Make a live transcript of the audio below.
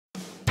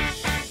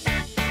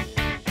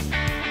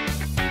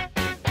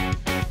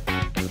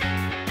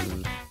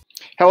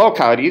Hello,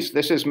 Coyotes.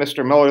 This is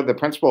Mr. Miller, the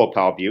principal of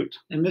Powell Butte.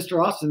 And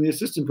Mr. Austin, the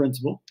assistant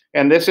principal.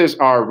 And this is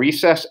our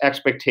recess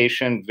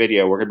expectation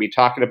video. We're going to be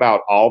talking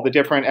about all the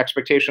different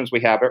expectations we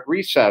have at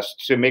recess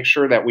to make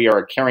sure that we are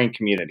a caring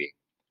community.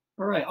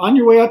 All right. On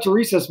your way out to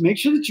recess, make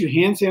sure that you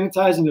hand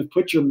sanitize and have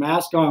put your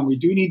mask on. We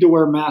do need to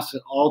wear masks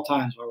at all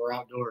times while we're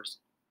outdoors.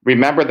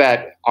 Remember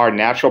that our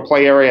natural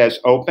play area is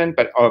open,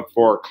 but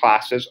for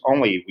classes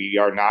only. We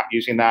are not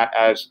using that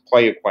as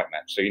play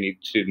equipment. So you need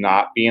to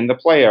not be in the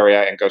play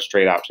area and go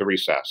straight out to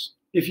recess.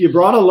 If you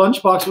brought a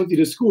lunchbox with you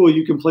to school,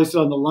 you can place it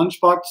on the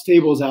lunchbox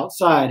tables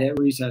outside at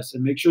recess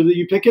and make sure that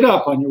you pick it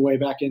up on your way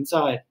back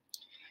inside.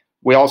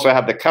 We also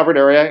have the covered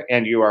area,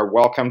 and you are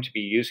welcome to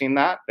be using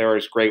that. There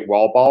is great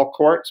wall ball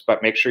courts,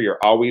 but make sure you're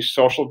always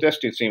social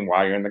distancing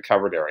while you're in the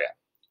covered area.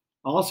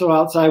 Also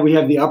outside, we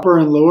have the upper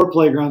and lower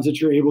playgrounds that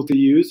you're able to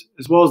use,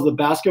 as well as the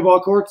basketball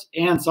courts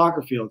and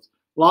soccer fields.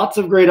 Lots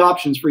of great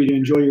options for you to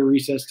enjoy your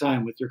recess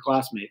time with your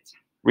classmates.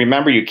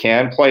 Remember, you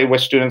can play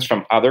with students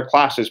from other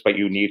classes, but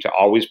you need to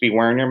always be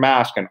wearing your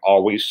mask and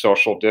always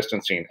social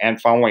distancing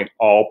and following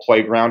all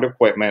playground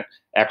equipment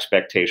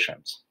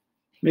expectations.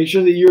 Make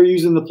sure that you're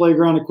using the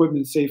playground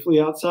equipment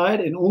safely outside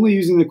and only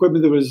using the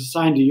equipment that was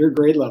assigned to your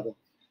grade level.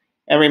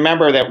 And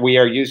remember that we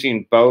are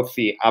using both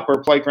the upper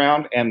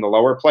playground and the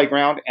lower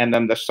playground, and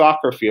then the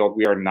soccer field.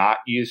 We are not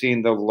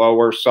using the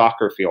lower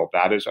soccer field.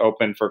 That is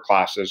open for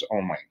classes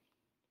only.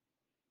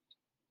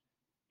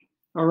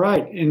 All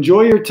right.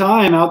 Enjoy your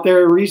time out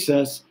there at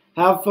recess.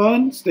 Have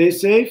fun, stay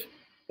safe,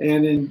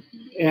 and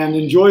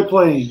enjoy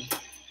playing.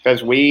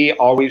 Because we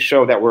always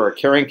show that we're a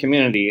caring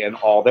community in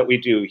all that we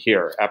do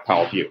here at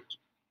Powell Butte.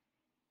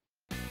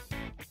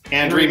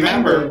 And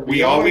remember,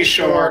 we always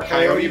show our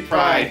Coyote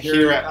pride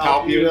here at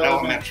Powell Butte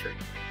Elementary.